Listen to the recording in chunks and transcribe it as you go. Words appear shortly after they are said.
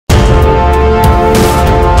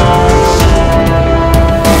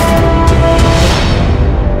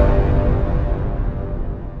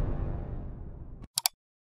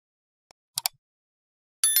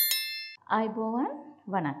ආයුබෝවන්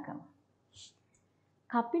වணக்கம்.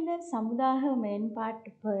 කපිලර් සමුදාය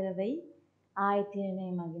මේම්පාட்டு පෙරவை ආයතනය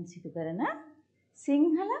මගින් සිදු කරන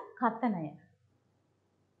සිංහල කතනය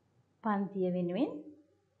පන්තිය වෙනුවෙන්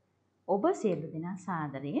ඔබ සියලු දෙනා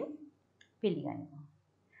සාදරයෙන් පිළිගන්නවා.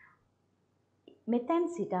 මෙතෙන්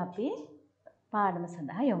සිට අපි பாடம்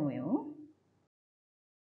சந்தா யொமுயும்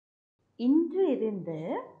இன்று இருந்து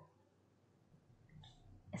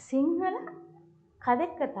சிங்கள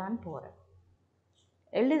கதைக்கத்தான் போகிறேன்.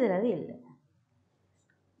 எழுதுறது இல்லை.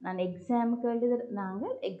 நாங்கள்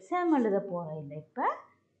எக்ஸாம் எழுத போகிறோம் இல்லை. இப்போ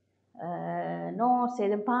நோட்ஸ்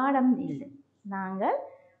எதுவும் பாடம் இல்லை. நாங்கள்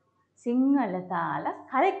சிங்களத்தால்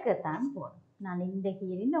கதைக்கத்தான் போகிறோம். நான் இன்றைக்கு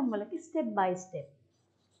இருந்து உங்களுக்கு ஸ்டெப் பை ஸ்டெப்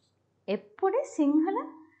எப்படி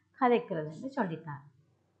சிங்களம் கதைக்கிறதுன்னு சொல்லித்தாங்க.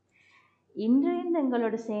 இன்று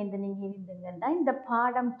எங்களோட சேர்ந்து நீங்கள் இருந்தீங்கன்னா இந்த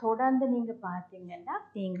பாடம் தொடர்ந்து நீங்கள் பார்த்தீங்கன்னா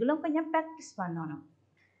நீங்களும் கொஞ்சம் ப்ராக்டிஸ் பண்ணணும்.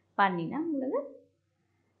 பண்ணினா உங்களுக்கு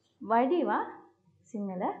வடிவாக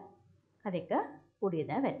சிங்கள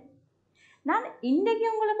கதைக்கக்கூடியதாக வரும். நான் இன்றைக்கு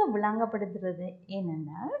உங்களுக்கு விளங்கப்படுத்துறது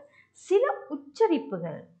என்னென்னால் சில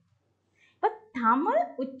உச்சரிப்புகள். இப்போ தமிழ்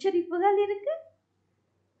உச்சரிப்புகள் இருக்குது,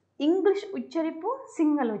 இங்கிலீஷ் உச்சரிப்பு,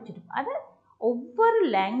 சிங்கள உச்சரிப்பு. அது ஒவ்வொரு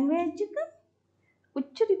லாங்குவேஜுக்கும்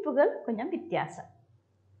உச்சரிப்புகள் கொஞ்சம் வித்தியாசம்.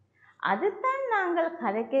 அதுதான் நாங்கள்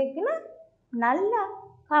கதை கேட்கல நல்லா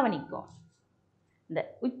கவனிக்கும். இந்த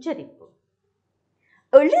உச்சரிப்பு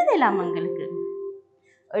எழுதலாம். எங்களுக்கு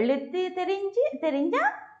எழுத்து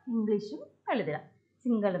தெரிஞ்சால் இங்கிலீஷும் எழுதலாம்,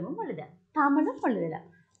 சிங்களமும் எழுதலாம், தமிழும் எழுதலாம்.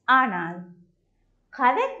 ஆனால்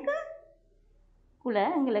கதைக்குள்ள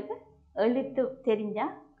எங்களுக்கு எழுத்து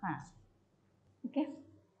தெரிஞ்சால் காணும். Okay,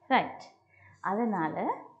 right. அதனால்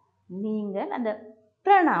நீங்கள் அந்த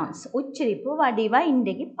ப்ரொனவுன்ஸ் உச்சரிப்பு வடிவாக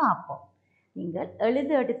இன்றைக்கு பார்ப்போம். நீங்கள்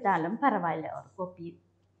எடுத்தாலும் பரவாயில்ல, ஒரு கோப்பி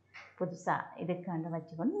புதுசாக இதுக்காண்ட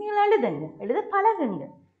வச்சுக்கொண்டு நீங்கள் எழுத பழகுங்க.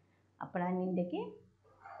 அப்போ நான் இன்றைக்கு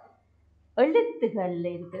எழுத்துக்களில்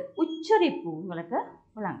இருக்கிற உச்சரிப்பு உங்களுக்கு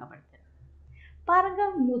விளங்கப்படுத்துகிறேன்.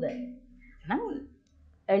 பாருங்கள், முதல் நான்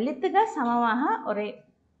எழுத்துக்கள் சமமாக ஒரே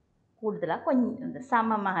கூடுதலாக கொஞ்சம்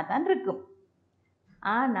சமமாக தான் இருக்கும்.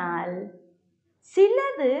 ஆனால்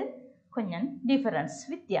சிலது கொஞ்சம் டிஃபரன்ஸ்,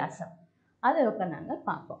 வித்தியாசம். அதை நாங்கள்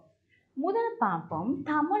பார்ப்போம். முதல் பார்ப்போம்,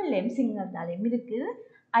 தமிழ்லையும் சிங்களத்தாலையும் இருக்குது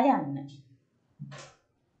அயன்னு.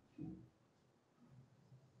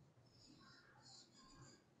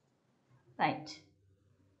 Right,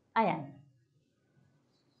 iron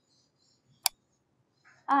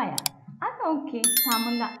ion. அது ஓகே.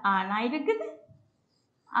 தமிழில் ஆனா இருக்குது,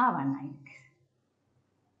 ஆவண்ணா இருக்குது.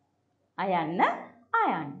 அயன்னு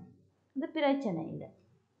ஆயான், இது பிரச்சனை இல்லை.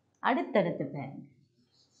 அடுத்தடுத்து பாருங்க,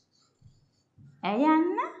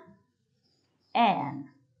 ஏயன்னு ஏயன்.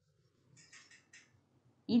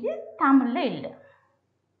 இது தமிழில் இல்லை.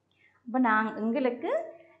 இப்போ எங்களுக்கு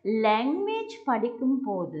லாங்குவேஜ் படிக்கும்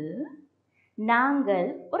போது நாங்கள்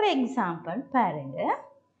ஒரு எக்ஸாம்பிள் பாருங்க.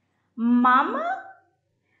 மம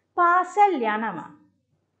பாசல் யனமா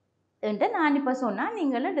என்று நான் இப்போ சொன்னால்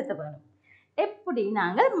நீங்கள் எடுத்துக்கணும். எப்படி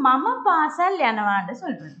நாங்கள் மம பாசல் யனவான்னு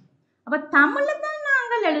சொல்கிறோம். அப்போ தமிழில் தான்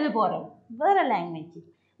நாங்கள் எழுத போகிறோம். வேறு லாங்குவேஜ்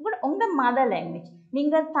உங்கள் மதர் லாங்குவேஜ்.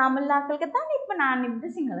 நீங்கள் தமிழாக்களுக்கு தான் இப்போ நான் இப்படி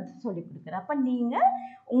சிங்களத்தை சொல்லிக் கொடுக்குறேன். அப்போ நீங்கள்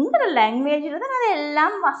உங்கள் லாங்குவேஜில் தான் அதை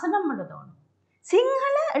எல்லாம் வசனம் எழுதணும்.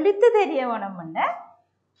 சிங்கள எழுத்து தெரிய வேணும்ன்ற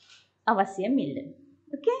அவசியம் இல்லை.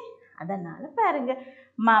 ஓகே, அதனால் பாருங்க,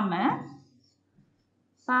 மம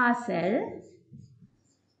பாசல்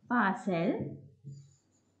பாசல்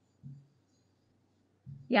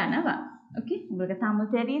யனவா. ஓகே, உங்களுக்கு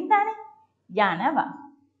தமிழ் தெரியும் தானே, யனவா.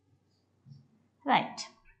 ரைட்.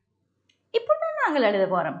 இப்போ தான் நாங்கள் எழுத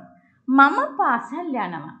போகிறோம் மம பாசல்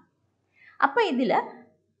யனவா. அப்போ இதில்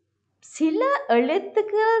சில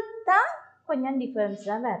எழுத்துக்கள் தான் கொஞ்சம்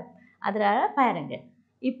டிஃபரன்ஸாக வரும். அதனால் பாருங்க,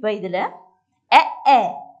 இப்போ இதில்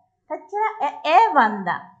ஏ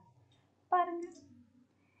வந்தா பாருங்க,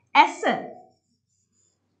 எஸ்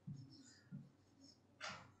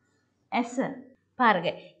எஸ் பாருங்க.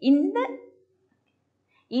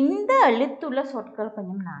 இந்த எழுத்துள்ள சொற்கள்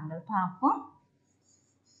கொஞ்சம் நாங்கள் பார்ப்போம்.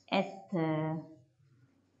 எத்து,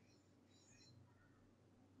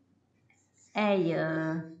 ஏய,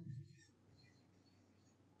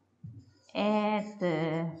 ஏத்து.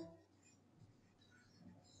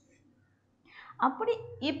 அப்படி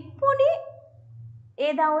இப்படி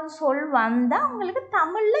ஏதாவது சொல் வந்தால் உங்களுக்கு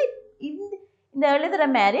தமிழில் இந்த எழுதுகிற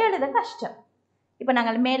மாதிரி எழுத கஷ்டம். இப்போ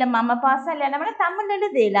நாங்கள் மேலே மம பாசம் இல்லைன்னா தமிழ்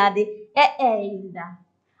எழுத இல்லாது இதுதான்.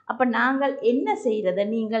 அப்போ நாங்கள் என்ன செய்கிறது,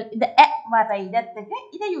 நீங்கள் இந்த வர இடத்துக்கு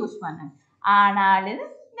இதை யூஸ் பண்ணுங்க. ஆனால்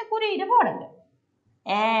இந்த குறியீடு போடுங்க,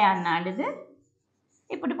 அண்ணாடுது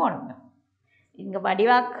இப்படி போடுங்க. இங்கே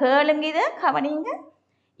வடிவாக கேளுங்க, இதை கவனிங்க.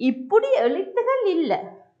 இப்படி எழுத்துகள் இல்லை,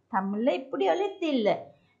 தமிழில் இப்படி எழுத்து இல்லை.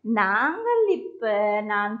 நாங்கள் இப்போ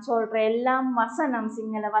நான் சொல்கிற எல்லாம் வசனம்,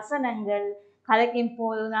 சிங்கள வசனங்கள், கதைக்கும்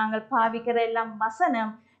போது நாங்கள் பாவிக்கிற எல்லாம்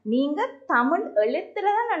வசனம் நீங்கள் தமிழ்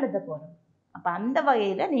எழுத்துல தான் எழுத போகிறோம். அப்போ அந்த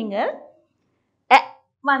வகையில் நீங்கள்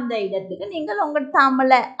வந்த இடத்துக்கு நீங்கள் உங்கள்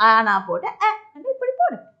தமிழை ஆனா போட்டு இப்படி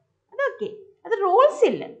போடுங்க. அது ஓகே, அது ரூல்ஸ்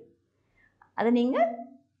இல்லை, அது நீங்கள்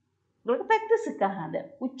உங்களுக்கு ப்ராக்டிஸுக்காக. அந்த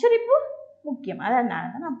உச்சரிப்பு முக்கியம், அதனால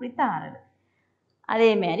தான் நான் அப்படி தாரது.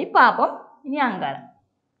 அதேமாரி பார்ப்போம் இனி அங்காரம்.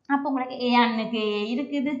 அப்போ உங்களுக்கு ஏ அண்ணுக்கு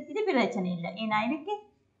இருக்குது, இது பிரச்சனை இல்லை. ஏன்னா இருக்கு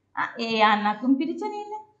ஏ அண்ணாக்கும் பிரச்சனை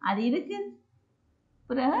இல்லை, அது இருக்குது.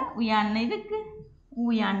 பிறகு உயாண்ண இருக்கு,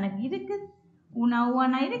 ஊயாண்ணுக்கு இருக்குது,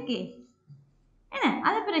 ஊனா இருக்கு, என்ன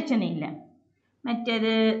அது பிரச்சனை இல்லை.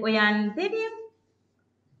 மற்றது ஒயான் தெரியும்,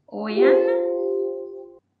 ஓயான்.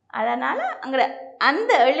 அதனால் அங்கே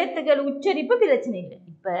அந்த எழுத்துக்கள் உச்சரிப்பு பிரச்சனை இல்லை.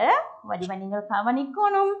 இப்போ வடிவ நீங்கள்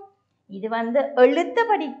கவனிக்கணும், இது எழுத்து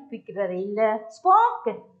படிப்பிக்கிறது இல்லை,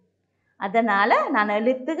 ஸ்போக்கன். அதனால் நான்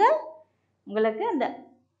எழுத்துகள் உங்களுக்கு அந்த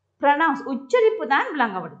ப்ரொனவுன்ஸ் உச்சரிப்பு தான்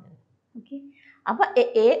விளங்கப்படுத்துது. ஓகே, அப்போ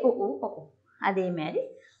ஏ ஓ அதேமாரி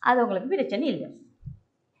அது உங்களுக்கு பிரச்சனை இல்லை.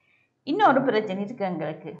 இன்னொரு பிரச்சனை இருக்கு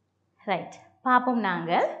எங்களுக்கு. ரைட், பார்ப்போம்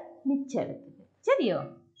நாங்கள் மிச்ச எழுத்துக்கு. சரியோ,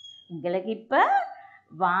 எங்களுக்கு இப்போ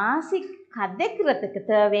கதைக்கிறதுக்கு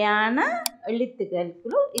தேவையான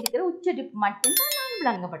எழுத்துக்களுக்குள்ள இருக்கிற உச்சரிப்பு மட்டும்தான் நான்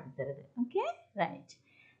விளங்கப்படுத்துறது. Okay, right.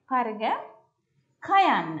 பாருங்க,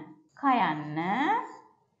 கயான்னு, கயான்னு,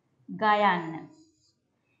 கயான்னு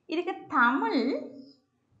இதுக்கு தமிழ்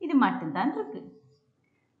இது மட்டும்தான் இருக்கு.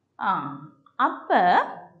 அப்போ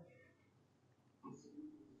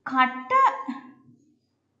கட்டை,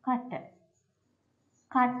 கட்டை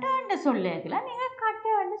கட்டைன்னு சொல்லிருக்கலாம், நீங்கள்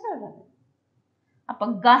கட்டைன்னு சொல்றது. அப்போ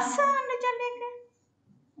கசன்னு சொல்லியிருக்க,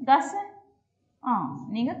 கச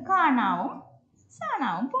நீங்கள் காணாவும்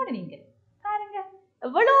சாணாவும் போடுவீங்க. பாருங்க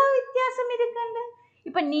எவ்வளோ வித்தியாசம் இருக்குன்னு.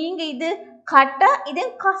 இப்போ நீங்கள் இது கட்டை, இது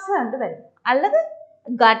கசன்னு வரும், அல்லது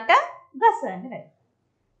கட்டை கசன்னு வரும்.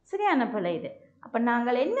 சரியான பிள்ளை இது. அப்போ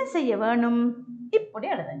நாங்கள் என்ன செய்ய வேணும், இப்படி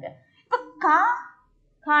எழுதுங்க. இப்போ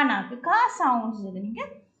காணாக்கு கா சவுண்ட்ஸ் நீங்கள்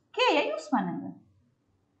கேயை யூஸ் பண்ணுங்க.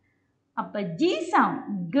 அப்போ ஜி சவுண்ட்,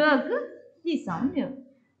 கேக்கு ஜி சவுண்ட்.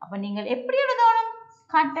 அப்போ நீங்கள் எப்படி எழுதணும்,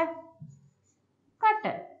 கட்டை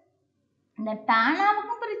கட்டை. இந்த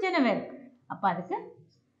டானாவுக்கும் பிரச்சனை வரும், அப்போ அதுக்கு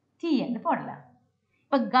டீன்னு போடலாம்.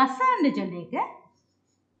 இப்போ கசன்னு சொல்லிக்க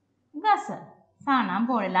கச சாணாம்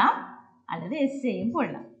போடலாம், அல்லது எஸ்ஸையும்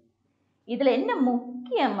போடலாம். இதில் என்ன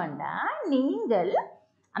முக்கியம்னா, நீங்கள்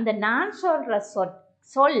அந்த நான் சொல்கிற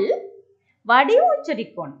சொல் வடிவ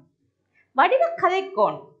உச்சரிக்கணும், வடிவ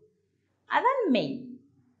கதைக்கணும், அதான் மெயின்.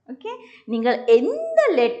 ஓகே, நீங்கள் எந்த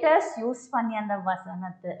லெட்டர்ஸ் யூஸ் பண்ணி அந்த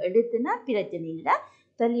வசனத்தை எடுத்துனா பிரச்சனை இல்லை,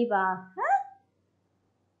 தெளிவாக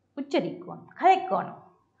உச்சரிக்கணும், கதைக்கணும்.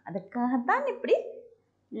 அதுக்காகத்தான் இப்படி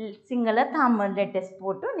சிங்கள தமிழ் லெட்டர்ஸ்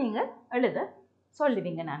போட்டு நீங்கள் எழுத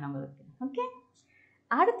சொல்லுவீங்க நான் உங்களுக்கு. ஓகே,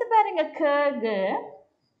 அடுத்து பாருங்க, க க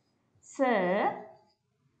ச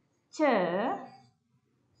ச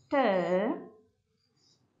ட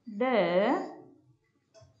ட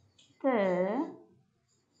த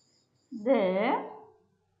த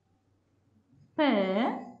ப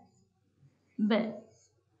ப.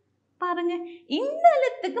 பாருங்க, இந்த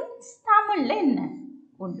எழுத்துக்கும் தமிழ்ல என்ன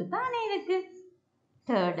ஒன்று தானே இருக்கு.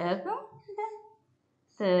 தேடகும்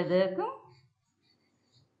தேடகும்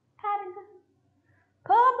பாருங்க,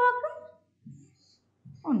 பாபாக்கும்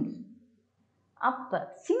உண்டு. அப்ப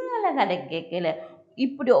சிங்கள கதை கேட்கல,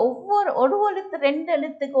 இப்படி ஒரு எழுத்து ரெண்டு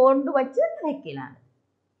எழுத்துக்கு ஒன்று வச்சு கிடைக்கலாம்.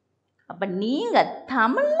 அப்ப நீங்க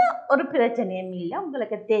தமிழ்ல ஒரு பிரச்சனையும் இல்லை,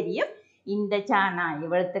 உங்களுக்கு தெரியும் இந்த சாணா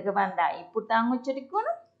இவ்வளத்துக்கு வந்தா இப்படி தாங்க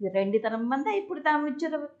உச்சரிக்கணும், இது ரெண்டு தரம் வந்தா இப்படி தாங்க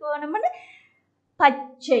உச்சரிக்கணும்னு.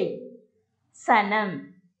 பச்சை சனம்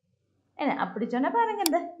என்ன அப்படி சொன்ன பாருங்க,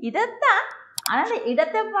 இந்த இதைத்தான். அதனால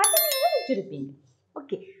இடத்தை பார்த்து நீங்க உச்சரிப்பீங்க.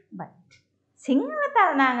 ஓகே, பட்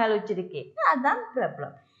சிங்களத்தால் நாங்கள் உச்சரிக்கேன், அதுதான்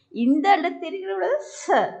ப்ராப்ளம். இந்த எழுத்து இருக்கிற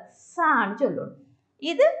சான்னு சொல்லணும்,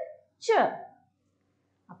 இது ச.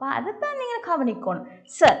 அப்போ அதைத்தான் நீங்கள் கவனிக்கணும்.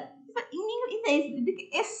 சார் இப்போ நீங்கள் இந்த இதுக்கு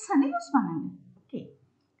எஸ்ன்னு யூஸ் பண்ணுங்க. ஓகே,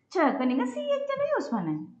 சக்கு நீங்கள் சிஹெச்ன்னு யூஸ்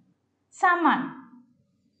பண்ணுங்க. சாமான்,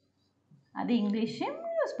 அது இங்கிலீஷும்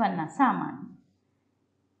யூஸ் பண்ண சாமான்.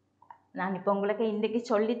 நான் இப்போ உங்களுக்கு இன்றைக்கு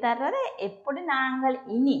சொல்லித்தர்றது எப்படி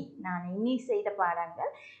நான் இனி செய்த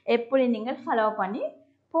பாடங்கள் எப்படி நீங்கள் ஃபாலோ பண்ணி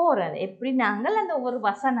போகிறது, எப்படி நாங்கள் அந்த ஒரு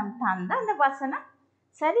வசனம் தந்தால் அந்த வசனம்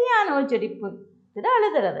சரியான உச்சரிப்பு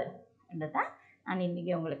எழுதுறது தான் நான்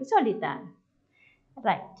இன்றைக்கி உங்களுக்கு சொல்லித்தரேன்.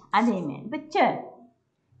 ரைட், அதேமாதிரி இப்போ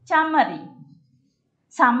சமரி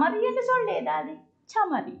சமரி என்று சொல்ல ஏதாவது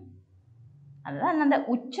சமரி. அதுதான் அந்த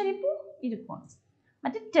உச்சரிப்பு இருக்கும்.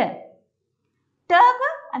 மற்ற டக்கு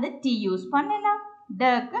அதை டி யூஸ் பண்ணலாம்,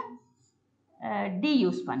 டக்கு டி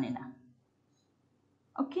யூஸ் பண்ணலாம்.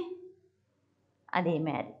 ஓகே, அதே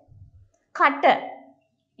மாதிரி கட்டை,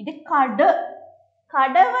 இது கடை,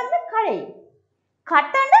 கடை வந்து கடை,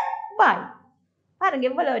 கட்டண பாய். பாருங்க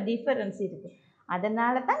எவ்வளவு டிஃபரன்ஸ் இருக்கு.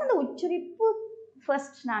 அதனால தான் அந்த உச்சரிப்பு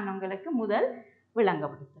ஃபர்ஸ்ட் நான் உங்களுக்கு முதல்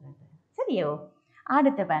விளங்கப்படுத்துறது. சரியோ?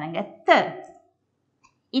 அடுத்து பாருங்க த,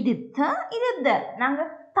 இது த, இது த. நாங்க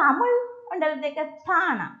தமிழ் பண்றதுக்கு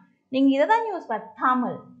தானா, நீங்க இதை தான் யூஸ் பண்ண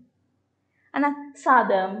தமிழ். ஆனா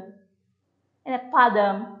சதம்,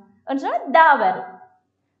 பதம் சொன்னா த வரும்,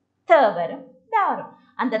 த வரும், த வரும்.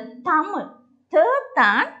 அந்த தமிழ் த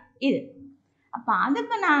தான் இது. அப்ப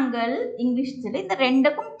அதுக்கு நாங்கள் இங்கிலீஷ்ல இந்த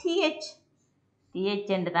ரெண்டுக்கும் டிஹெச்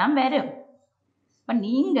டிஹெச் என்று தான் வரும். இப்ப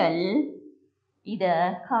நீங்கள் இத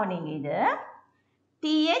கவனிங்க, இது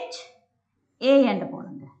டிஹெச் ஏ என்று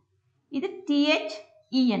போடுங்க, இது டிஹெச்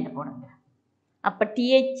இ என்று போடுங்க. அப்ப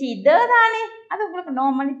டிஹெச் இது தானே, அது உங்களுக்கு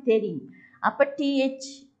நார்மலி தெரியும். அப்ப டிஹெச்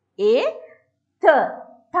ஏ த,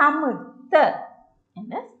 தமிழ் த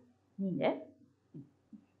என்று நீங்க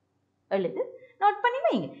எழுது நோட் பண்ணி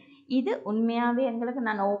வைங்க. இது உண்மையாகவே எங்களுக்கு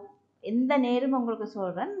நான் எந்த நேரம் உங்களுக்கு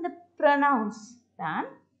சொல்கிறேன், இந்த ப்ரொனவுன்ஸ் தான்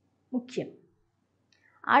முக்கியம்.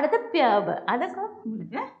 அடுத்த பியர்பு, அதுக்கு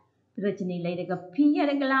உங்களுக்கு பிரச்சனை இல்லை. இதுக்கு பி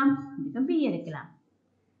எடுக்கலாம், இதுக்கு பி எடுக்கலாம்.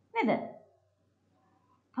 இது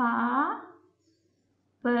பா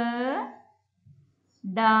ப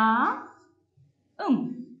டா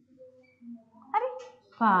அரே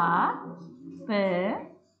பா ப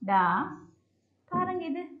டா. பாருங்க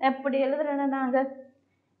இது எப்படி எழுதுறேன்னு நாங்கள்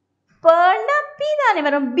பண்டா பி தானே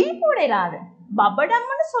வரும், பி போடலாது.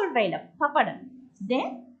 பபடம்னு சொல்றேன், பப்படம்.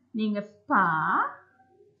 தென் நீங்க பா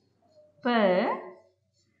ப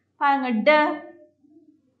பாருங்க ட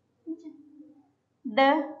ட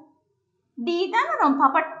டி தான் வரும்,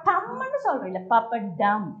 பப்பட்டம்னு சொல்றேன்,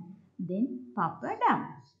 பப்படம். தென் பப்படம்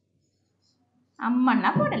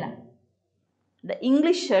அம்மன்னா போடலாம். இந்த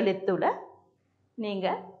இங்கிலீஷ் எழுத்துல நீங்க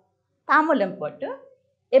தமிழும் போட்டு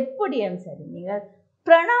எப்படியும் சரி, நீங்க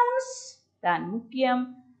ப்ரொனவுன்ஸ் தான் முக்கியம்,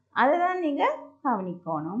 அதுதான் நீங்கள்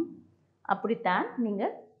கவனிக்கணும். அப்படித்தான்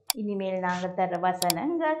நீங்கள் இனிமேல் நாங்கள் தர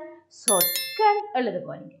வசனங்கள் சொற்கள் எழுத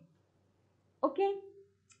போறீங்க. Okay,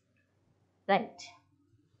 right.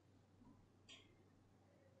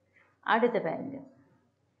 அடுத்து பாருங்க,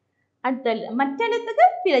 அடுத்த மற்ற எழுத்துக்கு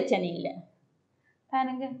பிரச்சனை இல்லை.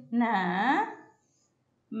 பாருங்க ந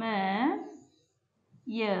ம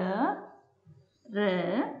ய ர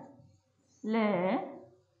ல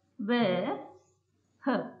வ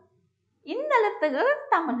ஹ. இந்த எழுத்துக்கள்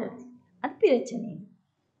தமிழ் எழுத்து, அது பிரச்சனை.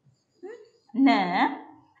 ந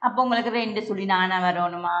அப்போ உங்களுக்கு 2 சொல்லி நானா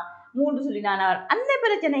வரணுமா, 3 சொல்லி நானா வர, அந்த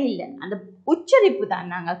பிரச்சனை இல்லை. அந்த உச்சரிப்பு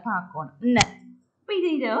தான் நாங்கள் பார்க்கணும். ந இப்போ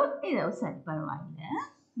இதோ சரி பரவாயில்லை.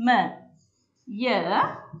 ம ய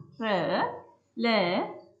ர ல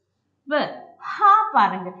வ ஹா.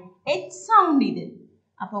 பாருங்க எச் சவுண்ட் இது.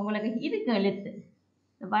 அப்போ உங்களுக்கு இதுக்கு எழுத்து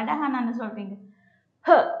வடஹான்னு சொல்றீங்க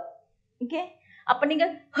ஹ. ஓகே, அப்ப நீங்க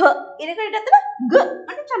ஹ இருக்கிற இடத்துல க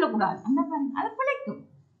அப்படி சொல்லக்கூடாது. அந்த பாருங்க அது பிழைக்கும்.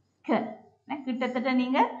 கிட்டத்தட்ட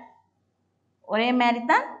நீங்க ஒரே மாதிரி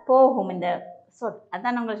தான் போகும் இந்த சொல்.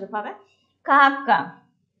 அதான் உங்களுக்கு சொல்லுவாங்க காக்கா,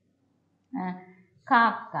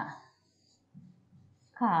 காக்கா,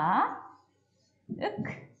 கா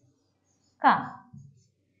இக் கா.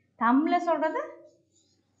 தமிழ்ல சொல்றது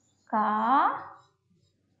கா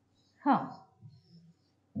ஹ.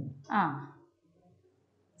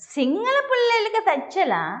 சிங்கள பிள்ளைகளுக்கு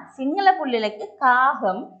தச்சலாம், சிங்கள பிள்ளைகளுக்கு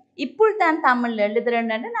காகம் இப்படித்தான் தமிழ்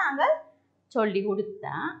எழுதுறேன்னு நாங்கள் சொல்லி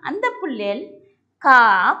கொடுத்தா அந்த பிள்ளைகள்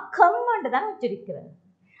காக்கம் தான் உச்சரிக்கிறது.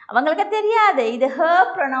 அவங்களுக்கு தெரியாது இது ஹ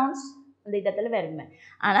ப்ரொனவுன்ஸ் அந்த இடத்துல வருமே.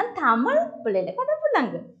 ஆனால் தமிழ் பிள்ளைகளுக்கு அதை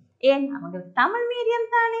பிள்ளைங்க, ஏன் அவங்களுக்கு தமிழ்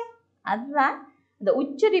மீடியம் தானே, அதுதான் இந்த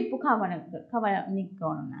உச்சரிப்பு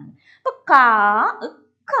கவனிக்கணும் நாங்கள். இப்போ கா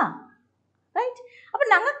கா, ரைட். அப்போ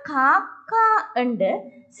நாங்கள் காக்கா என்று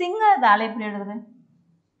சிங்களத்தால் எப்படி எழுதுறேன்,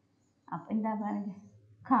 அப்போ இந்த பாருங்க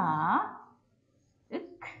கா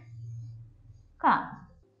இக் கா.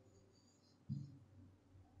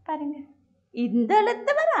 பாருங்க இந்த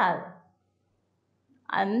எழுத்து வராது,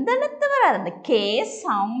 அந்த எழுத்து வராது, அந்த கே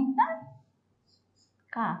சவுண்ட் தான்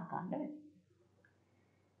காக்காங்க.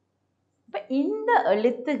 இப்போ இந்த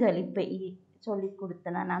எழுத்துகள் இப்போ சொல்லி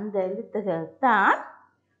கொடுத்த நான் அந்த எழுத்துகள் தான்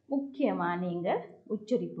முக்கியமாக நீங்கள்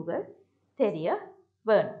உச்சரிப்புகள் தெரிய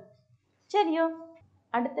வேணும். சரியோ?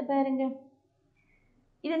 அடுத்து பாருங்க,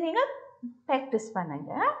 இதை நீங்கள் ப்ராக்டிஸ்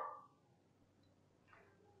பண்ணுங்க.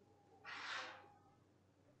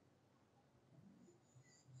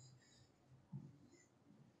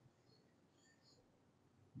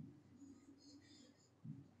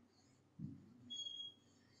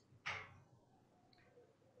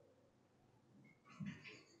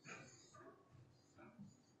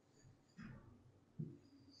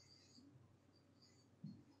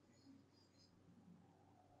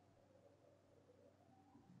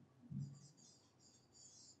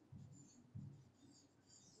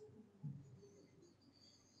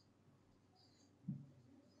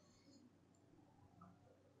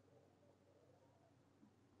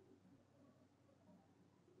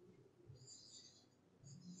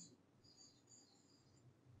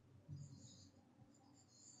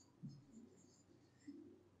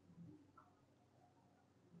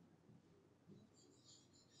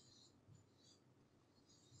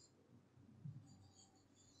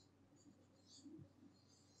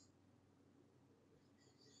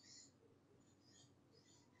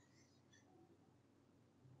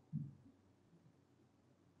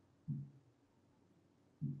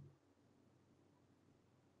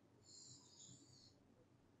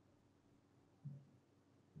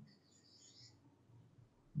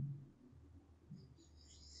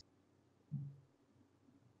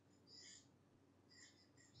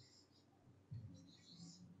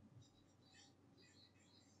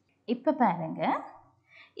 இப்போ பாருங்க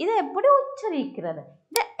இதை எப்படி உச்சரிக்கிறது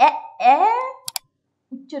இந்த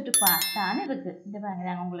உச்சட்டு பார்த்தான்னு இருக்கு இந்த பாருங்க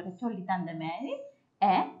நாங்கள் உங்களுக்கு சொல்லி தந்த மாதிரி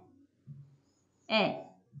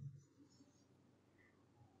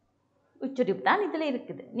உச்சரிப்பு தான் இதில்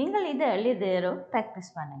இருக்குது நீங்கள் இதை எழுதுறோ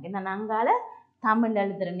ப்ராக்டிஸ் பண்ணுங்க நான் அங்கால தமிழ்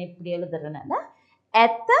எழுதுறேன்னு எப்படி எழுதுறேன்னா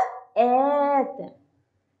எத்த ஏத்த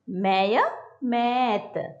மேய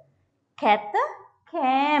மேத்த கெத்த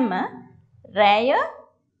கேம ரய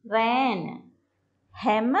ரேன்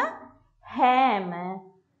ஹெம ஹேம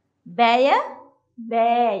பய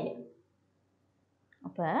பேய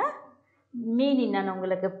அப்போ மீனிங் நான்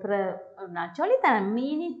உங்களுக்கு நான் சொல்லித்தரேன்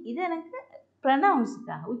மீனிங் இது எனக்கு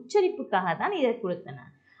ப்ரனவுன்ஸுக்காக உச்சரிப்புக்காக தான் இதை கொடுத்தேன்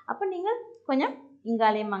நான் அப்போ நீங்கள் கொஞ்சம்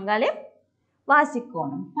இங்காலையும் அங்காலையும்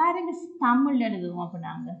வாசிக்கணும் பாருங்க தமிழ் எழுதுவோம் அப்போ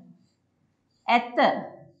நாங்கள் எத்த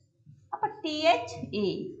அப்போ THE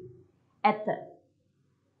எத்த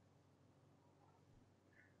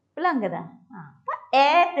விளங்குதா அப்போ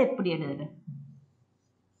ஏத்த எப்படி எழுதுது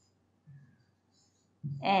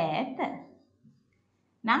ஏத்த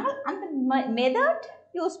நாங்கள் அந்த மெத்தட்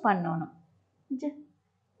யூஸ் பண்ணணும்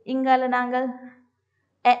இங்கால நாங்கள்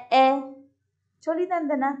சொல்லி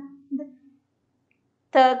தந்தனா இந்த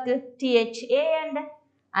தக்கு THA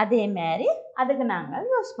அதே மாதிரி அதுக்கு நாங்கள்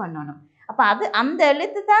யூஸ் பண்ணணும் அப்போ அது அந்த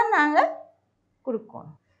எழுத்து தான் நாங்கள்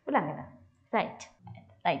கொடுக்கணும் இல்லைங்கண்ணா ரைட்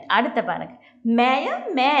ரைட் அடுத்த பாருங்க மேய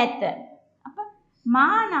மேத்த அப்போ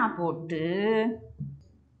மானா போட்டு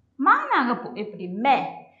மானாக எப்படி மே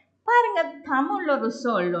பாருங்க தமிழ் ஒரு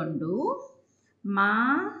சொல் உண்டு மா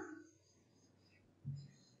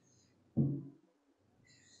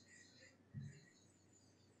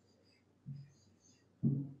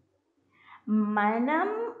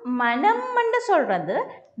மனம் மனம் என்று சொல்றது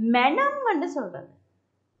மெனம் என்று சொல்றது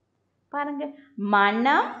பாருங்க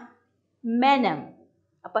மனம் மெனம்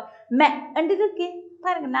அப்ப மெ என்று இருக்கே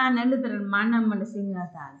பாருங்க நான் எழுதுறேன் மனம் என்று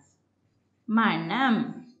சிங்கத்தால் மனம்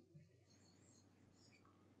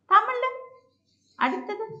தமிழ்ல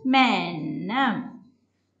அடுத்தது மெனம்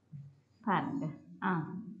பாருங்க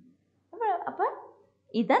அப்ப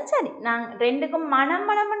இதான் சரி நான் ரெண்டுக்கும் மனம்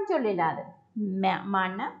மனம்னு சொல்லிடாது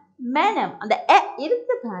மனம் மேனம் அந்த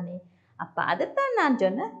இருக்கு தானே அப்ப அதுதான் நான்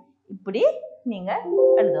சொன்னேன் இப்படி நீங்க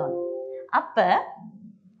எழுதணும் அப்ப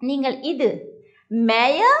நீங்கள் இது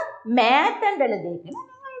மேய மேத்தண்டு எழுதிக்கணும்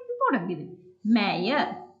நீங்கள் இது தொடங்குது மேய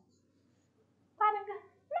பாருங்க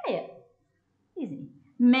மேய இது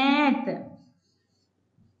மேத்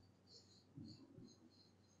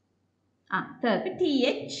தக்கு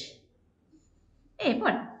TH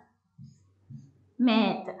போட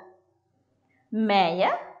மேத் மேய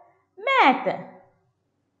மேத்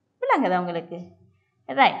விளங்குதா உங்களுக்கு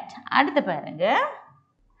ரைட் அடுத்து பாருங்க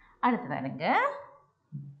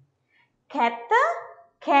கெத்த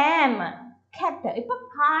கேம கெத்த இப்போ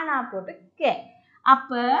காணா போட்டு கே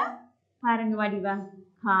அப்போ பாருங்க வடிவா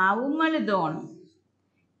காவும் எழுதணும்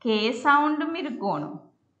கே சவுண்டும் இருக்கணும்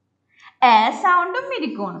சவுண்டும்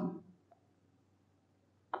இருக்கணும்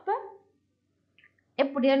அப்போ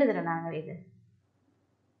எப்படி எழுதுறோம் நாங்கள் இது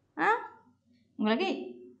உங்களுக்கு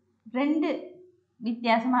ரெண்டு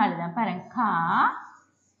வித்தியாசமாக எழுதுறேன் பாருங்க கா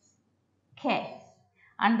கே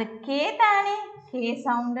அந்த கே தானே கே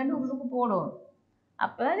சவுண்டுன்னு உள்ளுக்கு போடணும்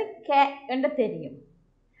அப்போ அது கே என்று தெரியும்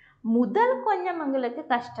முதல் கொஞ்சம் உங்களுக்கு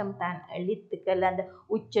கஷ்டம் தான் எழுத்துக்கள் அந்த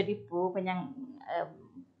உச்சரிப்பு கொஞ்சம்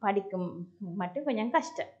படிக்கும் மட்டும் கொஞ்சம்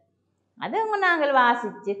கஷ்டம் அது நாங்கள்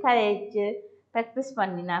வாசித்து கதைச்சு ப்ராக்டிஸ்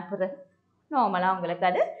பண்ணினா பிறகு நார்மலாக உங்களுக்கு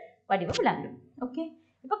அது வடிவம் விளங்கும் ஓகே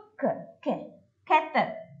இப்போ கே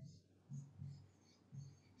கெத்தர்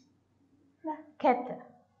கெத்தர்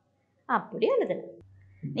அப்படி எழுதணும்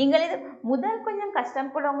நீங்கள் இது முதல் கொஞ்சம்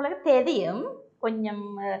கஷ்டம் கூட உங்களுக்கு தெரியும் கொஞ்சம்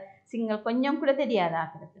சிங்கிள் கொஞ்சம் கூட தெரியாது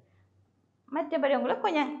ஆகிறது மற்றபடி உங்களுக்கு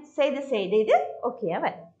கொஞ்சம் செய்து இது ஓகேயா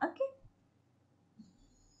வரும் ஓகே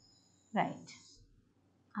ரைட்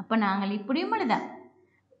அப்போ நாங்கள் இப்படியும்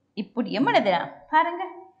எழுதலாம் பாருங்க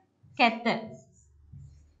கெத்தர்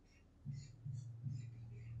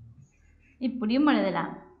இப்படியும்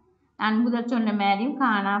எழுதலாம் நான் முதல் சொன்ன மாதிரியும்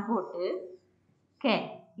காணா போட்டு கே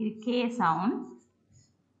இது கே சவுண்ட்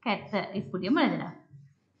கெத்த இப்படியும் எழுதலாம்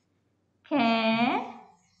கே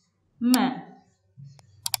ம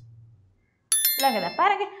விளங்குதா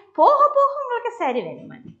பாருங்க போக போக உங்களுக்கு சரி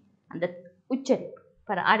வேணுமா அந்த உச்சரிப்பு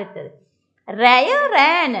பாரு அடுத்தது ரய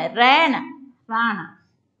ரேன ரேன ராணா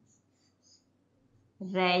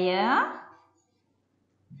ரய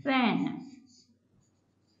ரேன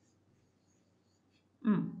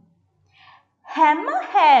ஹெம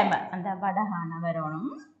ஹேம அந்த வடஹான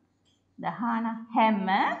வரணும் இந்த ஹான ஹெம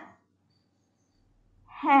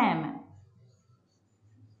ஹேம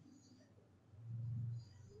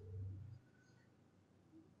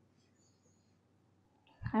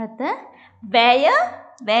වැය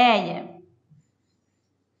වැය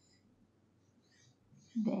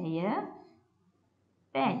වැය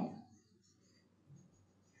වැය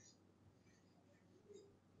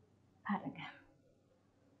பாருங்க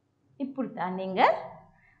இப்படித்தான் நீங்கள்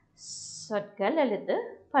சொற்கள் எழுத்து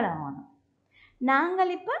பழகணும்.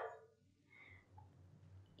 நாங்கள் இப்போ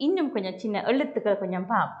இன்னும் கொஞ்சம் சின்ன எழுத்துக்கள்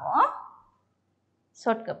கொஞ்சம் பார்ப்போம்.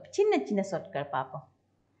 சொற்கள் சின்ன சின்ன சொற்கள் பார்ப்போம்.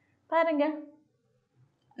 பாருங்க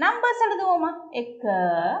நம்பர்ஸ் எழுதுவோமா? 1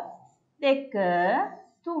 2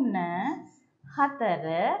 3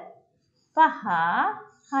 4 5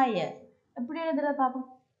 6 எப்படி எழுதுறத பார்ப்போம்.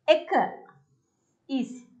 1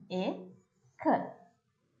 இஸ் ஏ க.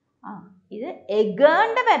 இது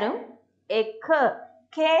எகண்ட வரும். எக்க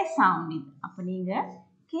கே சவுண்ட் இது. அப்போ நீங்கள்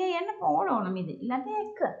கே என்ன போடணும் இது இல்லாட்டி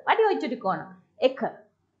எக்க வடி வச்சுருக்கணும். எக்க.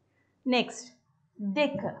 நெக்ஸ்ட்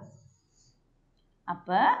தெக்க.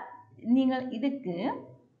 அப்போ நீங்கள் இதுக்கு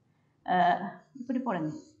இப்படி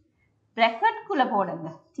போடுங்க. ப்ராக்கெட்குள்ளே போடுங்க.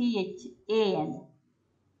 THAN.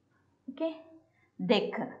 ஓகே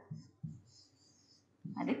தெக்க.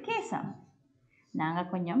 அது கேசம். நாங்கள்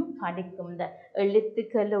கொஞ்சம் படிக்கும் இந்த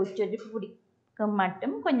எழுத்துக்களை உச்சரிப்பு பிடிக்க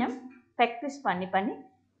மட்டும் கொஞ்சம் ப்ராக்டிஸ் பண்ணி பண்ணி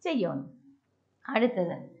செய்யணும்.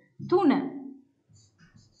 அடுத்தது துணை.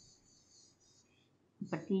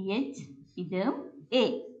 இப்போ TH இது A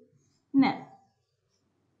ந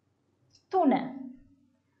துணை.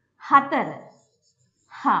 ஹதர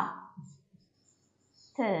ஹ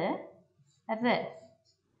த ர.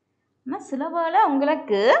 ஆனால் சில வேளை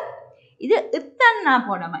உங்களுக்கு இது இத்தன்னா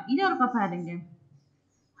போடாம இது ஒரு பாருங்க.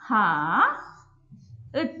 ஹா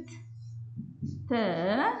இத் த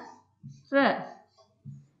ர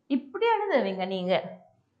இப்படி எழுதுவீங்க நீங்க.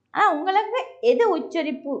 ஆனால் உங்களுக்கு எது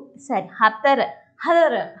உச்சரிப்பு சரி ஹத்தர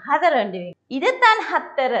ஹதர ஹதரண்டுவீங்க. இதுதான்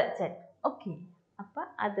ஹத்தர. சரி ஓகே. அப்போ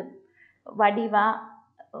அது வடிவா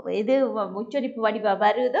எது உச்சரிப்பு வடிவா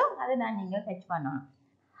வருதோ அதை நான் நீங்கள் டச் பண்ணணும்.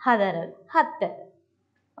 ஹதர ஹத்தர்.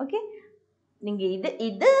 ஓகே. நீங்கள்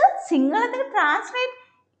இது சிங்களத்துக்கு டிரான்ஸ்லேட்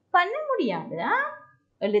பண்ண முடியாது.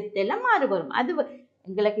 எழுத்தெல்லாம் மாறுபடும். அது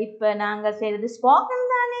எங்களுக்கு இப்போ நாங்கள் செய்கிறது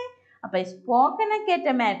ஸ்போக்கன் தானே. அப்போ ஸ்போக்கனை கேட்ட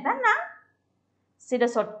மாதிரி தான் நான் சில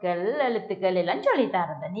சொற்கள் எழுத்துக்கள் எல்லாம் சொல்லி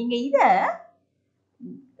தரேன். நீங்கள் இதை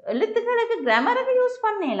எழுத்துக்களுக்கு கிராமருக்கு யூஸ்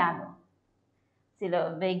பண்ணலாங்க. சில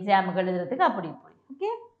எக்ஸாமுக்கு எழுதுறதுக்கு அப்படி இப்படி.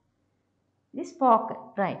 ஓகே இது ஸ்போக்கன்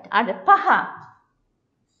ரைட். அது பஹா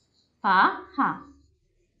பஹா.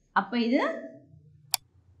 அப்போ இது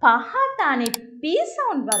பஹா தானே பி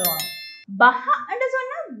சவுண்ட் வரும். பஹான்னு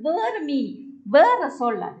சொன்னால் வேறு மீனிங் வேறு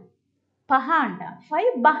சொல்லாது. பஹாண்டா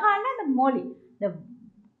பஹான்னா இந்த மொழி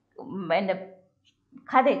இந்த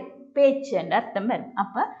கதை பேச்சு என்ற அர்த்தம் வரும்.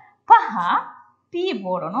 அப்போ பஹா பி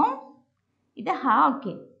போடணும். இது ஹா.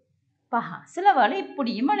 ஓகே பஹா. சில வேளை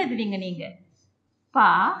இப்படியும் எழுதுவீங்க நீங்கள். பா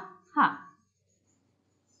ஹா.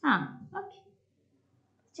 ஓகே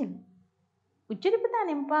சரி உச்சரிப்பு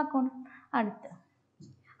தானே பார்க்கணும். அடுத்து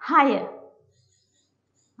ஹயர்.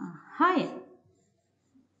 ஹயர்.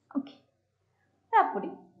 ஓகே அப்படி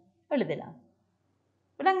எழுதலாம்.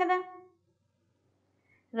 விளங்குதா?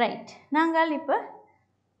 ரைட். நாங்கள் இப்போ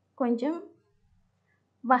கொஞ்சம்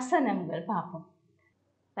வசனங்கள் பார்ப்போம்.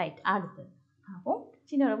 ரைட் அடுத்து பார்ப்போம்.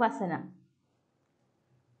 சின்ன ஒரு வசனம்.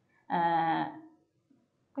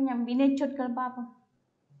 கொஞ்சம் வினை சொற்கள் பார்ப்போம்.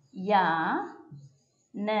 யா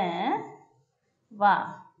ந வா.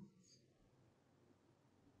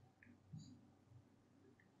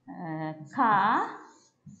 கா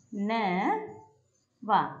ந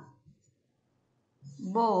வா.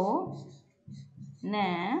 போ ந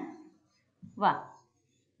வா.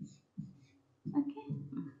 ஓகே.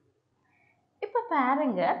 இப்போ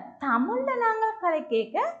பாருங்க தமிழில் நாங்கள் கதை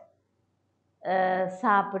கேட்க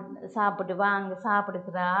சாப்பிட்டு வாங்க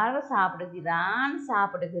சாப்பிடுகிறாள் சாப்பிடுகிறான்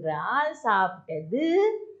சாப்பிடுகிறாள் சாப்பிட்டது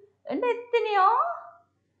எத்தனையோ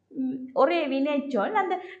ஒரே வினைச்சொல்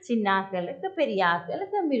அந்த சின்னாக்களுக்கு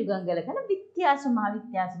பெரியாக்களுக்கு மிருகங்களுக்கு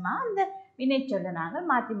வித்தியாசமாக அந்த வினைச்சொல்லை நாங்கள்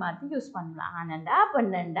மாற்றி மாற்றி யூஸ் பண்ணலாம். ஆனண்டா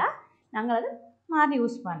பெண்ணண்டா நாங்கள் அதை மாறி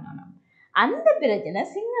யூஸ் பண்ணணும். அந்த பிரச்சனை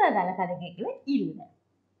சிங்களதால கதை கேட்கல இல்லை.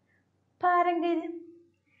 பாருங்க இது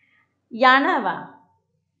யனவா.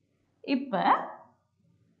 இப்போ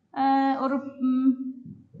ஒரு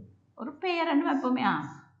ஒரு பெயரன்னு வைப்போமே.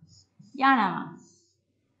 யானவா.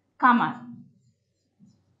 கமல்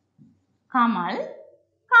கமல்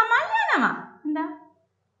கமல் யானவா. இந்த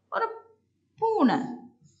ஒரு பூனை.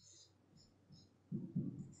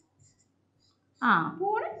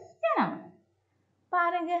 பூனை யானவா.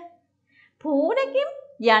 பாருங்க பூனைக்கும்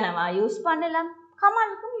யானவா யூஸ் பண்ணலாம்,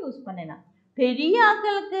 கமலுக்கும் யூஸ் பண்ணலாம். பெரிய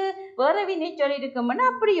ஆக்களுக்கு வேற வினைச்சொல் இருக்கும்னு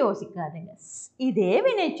அப்படி யோசிக்காதுங்க. இதே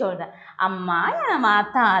வினைச்சொல் தான். அம்மா යනවා,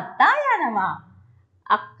 තාත්තා යනවා,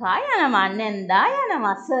 අක්කා යනවා, නැන්දා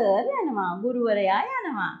යනවා, සර් යනවා, ගුරුවරයා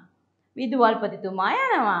යනවා, විදුහල්පතිතුමා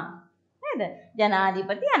යනවා, නේද?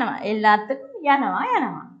 ජනාධිපති යනවා. எல்லாத்துக்கும்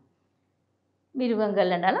යනවා.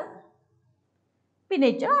 மிருகங்கள்னாலும்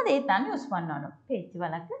வினைச்சொல் அதே தான் யூஸ் பண்ணணும். பேச்சு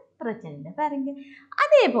வழக்கு பிரச்சனை இல்லை பாருங்க.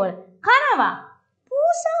 அதே போல் கனவா,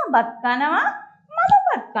 பூசா பத் கனவா,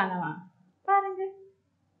 மலபத் கனவா பாருங்க,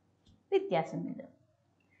 வித்தியாசம் இது.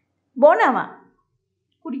 போனவா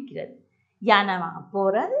குடிக்கிறது, யனவா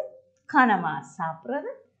போறது, கனவா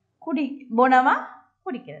சாப்பிட்றது, போனவா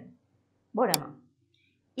குடிக்கிறது, போனவா.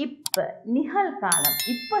 இப்போ நிகழ்காலம்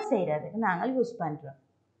இப்போ செய்கிறதுக்கு நாங்கள் யூஸ் பண்ணுறோம்.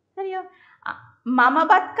 சரியோ?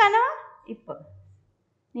 மமபத் கனவா இப்போ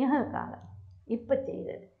நிகழ்காலம் இப்போ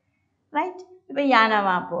செய்கிறது. ரைட்? இப்போ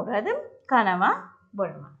யானவா போகிறது, கனவா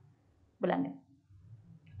போனவா விளங்க.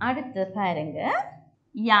 அடுத்து பாருங்க,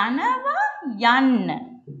 யனவா யன்ன.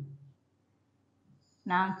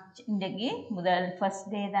 நான் இன்றைக்கு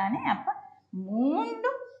ஃபர்ஸ்ட் டே தானே, அப்போ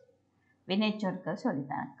 3 வினைச்சொற்கள்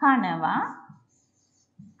சொல்லித்தரேன். கனவா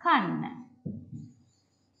கண்ண,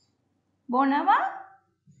 போனவா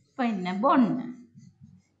பெண்ண பொண்ணு.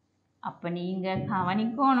 அப்போ நீங்கள்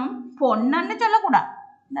கவனிக்கணும், பொண்ணுன்னு சொல்லக்கூடாது.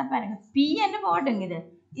 இந்த பாருங்க, பின்னு போடுங்க,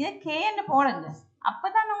 இதை கேன்னு போடுங்க. அப்போ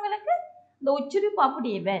தான் உங்களுக்கு இந்த உச்சரிப்பு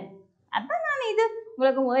அப்படியே வேறு. அதான் நான் இது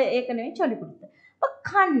உங்களுக்கு ஏற்கனவே சொல்லி கொடுத்தேன். இப்போ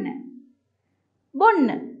கண்ணு,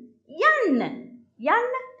 பொண்ணு,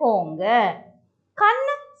 எண்ணெய் போங்க,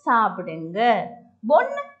 கண்ணு சாப்பிடுங்க,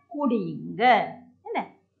 பொண்ணு குடியுங்க. என்ன?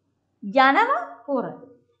 யனவா போகிறது,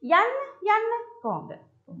 எண்ணெய் போங்க,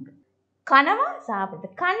 கனவா சாப்பிடுது,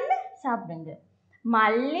 கண்ணு சாப்பிடுங்க.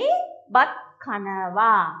 மல்லி பத்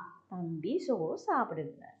கனவா, தம்பி சோறு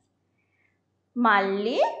சாப்பிடுங்க.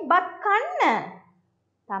 மல்லி பத் கண்ணு,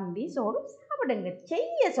 தம்பி சோறு சாப்பிடுங்க.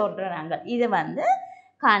 செய்ய சொல்கிறோம் நாங்கள். இது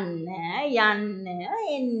கண்ணு, எண்ணு,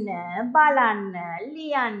 என்ன, பலன்னு,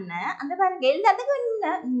 லியன்னு, அந்த பாருங்க எல்லாத்துக்கும்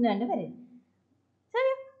இன்னும் வருது.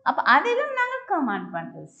 சரி, அப்போ அதெல்லாம் நாங்கள் கமாண்ட்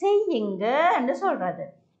பண்ணுறது. செய்யுங்க என்று சொல்கிறது.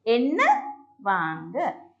 என்ன வாங்க,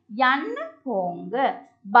 எண்ணு போங்க,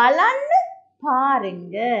 பலன்னு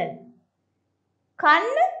பாருங்க,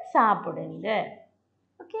 கண்ணு சாப்பிடுங்க.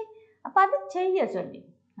 ஓகே, அப்போ அதை செய்ய சொல்லி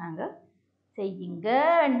நாங்கள் செய்யுங்க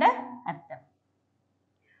என்ற அர்த்தம்.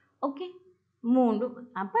 ஓகே, 3.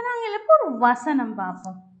 அப்போ நாங்கள் இப்போ ஒரு வசனம்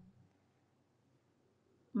பார்ப்போம்.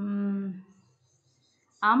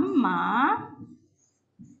 அம்மா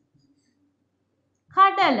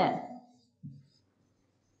கடலை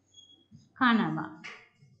கனவா,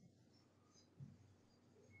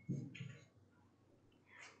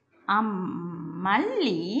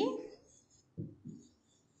 மல்லி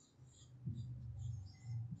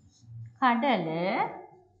கடலை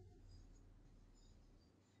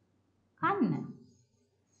கண்ணு.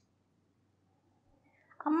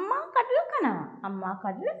 அம்மா கடலை கனவா, அம்மா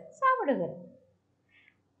கடலை சாப்பிடுங்க.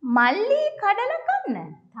 மல்லி கடலை கண்ணு,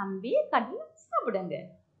 தம்பி கடலை சாப்பிடுங்க.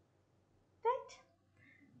 ரைட்?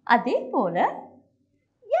 அதே போல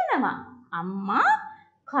என்னவா, அம்மா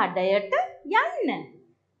கடையட்ட எண்ணெய்,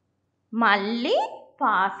 மல்லி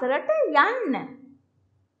පාසලට යන්න,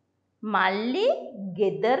 මල්ලි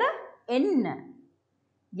ගෙදර එන්න,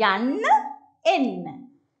 යන්න එන්න,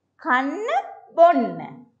 කන්න බොන්න,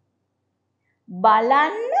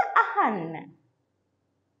 බලන්න අහන්න.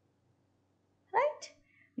 ரைட்?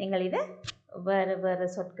 நீங்கள் இதை வேறு வேறு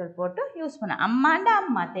சொற்கள் போட்டு யூஸ் பண்ண. அம்மாண்ட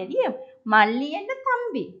அம்மா தெரியும், மல்லி என்ற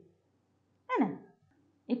தம்பி. என்ன?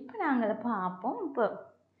 இப்போ நாங்கள் பார்ப்போம். இப்போ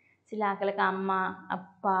சில ஆக்களுக்கு அம்மா,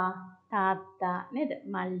 அப்பா, தாத்தா, இது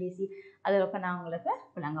மல்லிசி, அதற்கு நான் உங்களுக்கு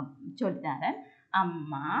விளங்க சொல்லித்தரேன்.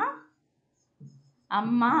 அம்மா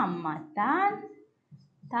அம்மா அம்மா தான்,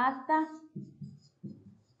 தாத்தா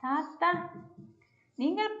தாத்தா.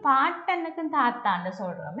 நீங்கள் பாட்டனுக்கும் தாத்தான்னு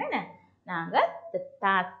சொல்கிறோம். என்ன? நாங்கள்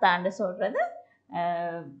தாத்தான்னு சொல்கிறது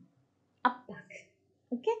அப்பாக்கு.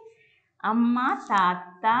 ஓகே, அம்மா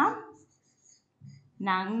தாத்தா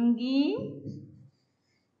நங்கி.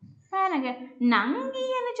 பாருங்க,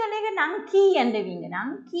 நங்கின்னு சொல்லிங்க, நங்கி என்றவீங்க.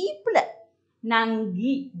 நங்கீப்பில்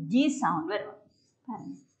நங்கி ஜி சவுண்ட் வரும்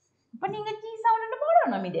பாருங்க. அப்போ நீங்கள் ஜி சவுண்ட்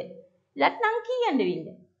போடணும். இது இல்லாட்டி நங்கி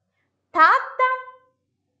என்றவீங்க. தாத்தா,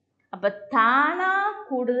 அப்போ தானா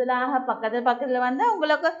கூடுதலாக பக்கத்தில் வந்தால்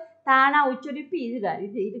உங்களுக்கு தானா உச்சரிப்பு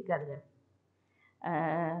இது இருக்கிறது.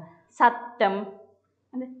 சத்தம்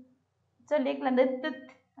அந்த சொல்லிக்கலாம்,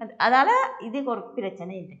 அந்த அதால் இதுக்கு ஒரு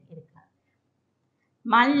பிரச்சனை இருக்கு.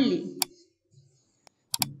 மல்லி.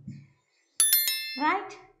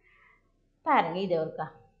 ரைட்? பாருங்க, இது ஒருக்கா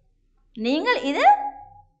நீங்கள் இது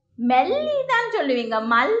மெல்லி தான் சொல்லுவீங்க,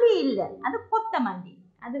 மல்லி இல்லை, அது கொத்தமல்லி.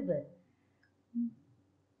 அது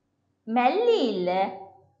மெல்லி இல்லை,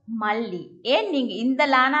 மல்லி. ஏன் நீங்க இந்த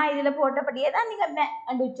லானா இதுல போட்டபடியே தான் நீங்க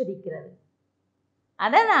உச்சரிக்கிறது.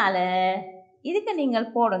 அதனால இதுக்கு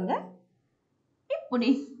நீங்கள் போடுங்க இப்படி.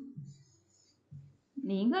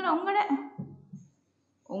 நீங்கள்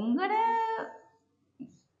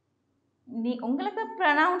உங்களுக்கு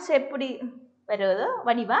ப்ரொனவுன்ஸ் எப்படி வருவதோ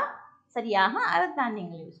வடிவா சரியாக அதைத்தான்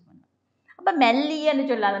நீங்கள் யூஸ் பண்ணணும். அப்போ மெல்லின்னு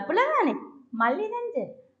சொல்லாத பிள்ளை தானே, மல்லி தான்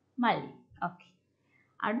சரி, மல்லி. ஓகே.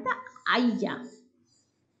 அடுத்த ஐயா.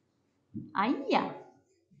 ஐயா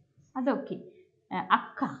அது ஓகே.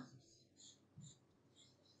 அக்கா,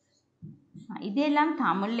 இதெல்லாம்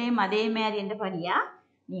தமிழ்லேயும் அதே மாதிரி என்றபடியா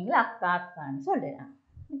நீங்கள் அக்கா அக்கான்னு சொல்லலாம்.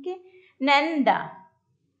 ஓகே. நெண்டா,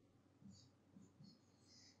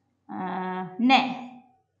 நெ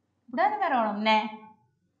இப்படி வரணும். நெ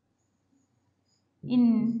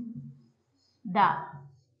இன் டா,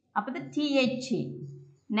 அப்போ THE,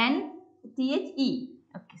 நென் THE.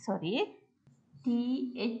 Okay, sorry,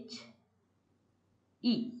 THE,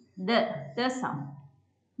 the sound.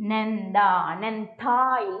 நெண்டா, நென்டா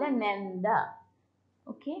இல்லை நெண்டா.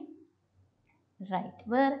 Okay, right.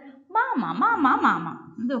 வேறு மாமா, மாமா, மாமா,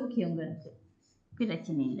 இது ஓகே, உங்களுக்கு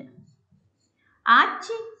பிரச்சனை இல்லை.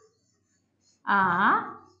 ஆச்சி, ஆ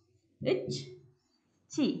இச்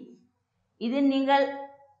சி, இது நீங்கள்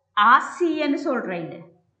ஆசின்னு சொல்கிறீங்க.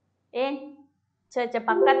 ஏன்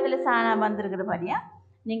பக்கத்தில் சாணா வந்திருக்கிறபடியா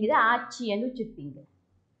நீங்கள் இதை ஆச்சின்னு வச்சுருப்பீங்க.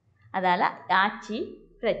 அதால் ஆச்சி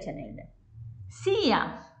பிரச்சனை இல்லை. சியா,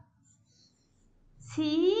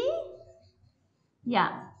 சியா,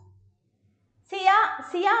 சியா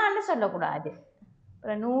சியான்னு சொல்லக்கூடாது,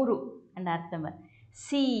 அப்புறம் 100 என்ற அர்த்தம்.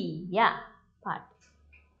 சியா பாட்டு.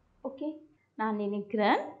 ஓகே, நான்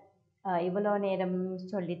நினைக்கிறேன் இவ்வளோ நேரம்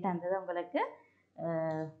சொல்லி தந்தது உங்களுக்கு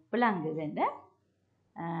விளங்குதுன்னு.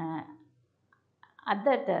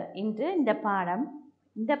 அதட்ட இன்று இந்த பாடம்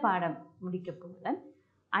முடிக்க போகிறேன்.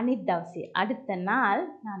 அனித்தவசி அடுத்த நாள்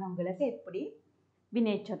நான் உங்களுக்கு எப்படி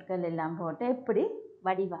வினை சொற்கள் எல்லாம் போட்டு எப்படி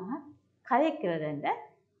வடிவாக கதைக்கிறதுன்னு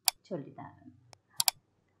சொல்லித்தரேன்.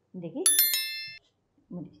 இன்றைக்கு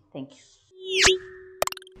முடிச்சு. தேங்க்யூ.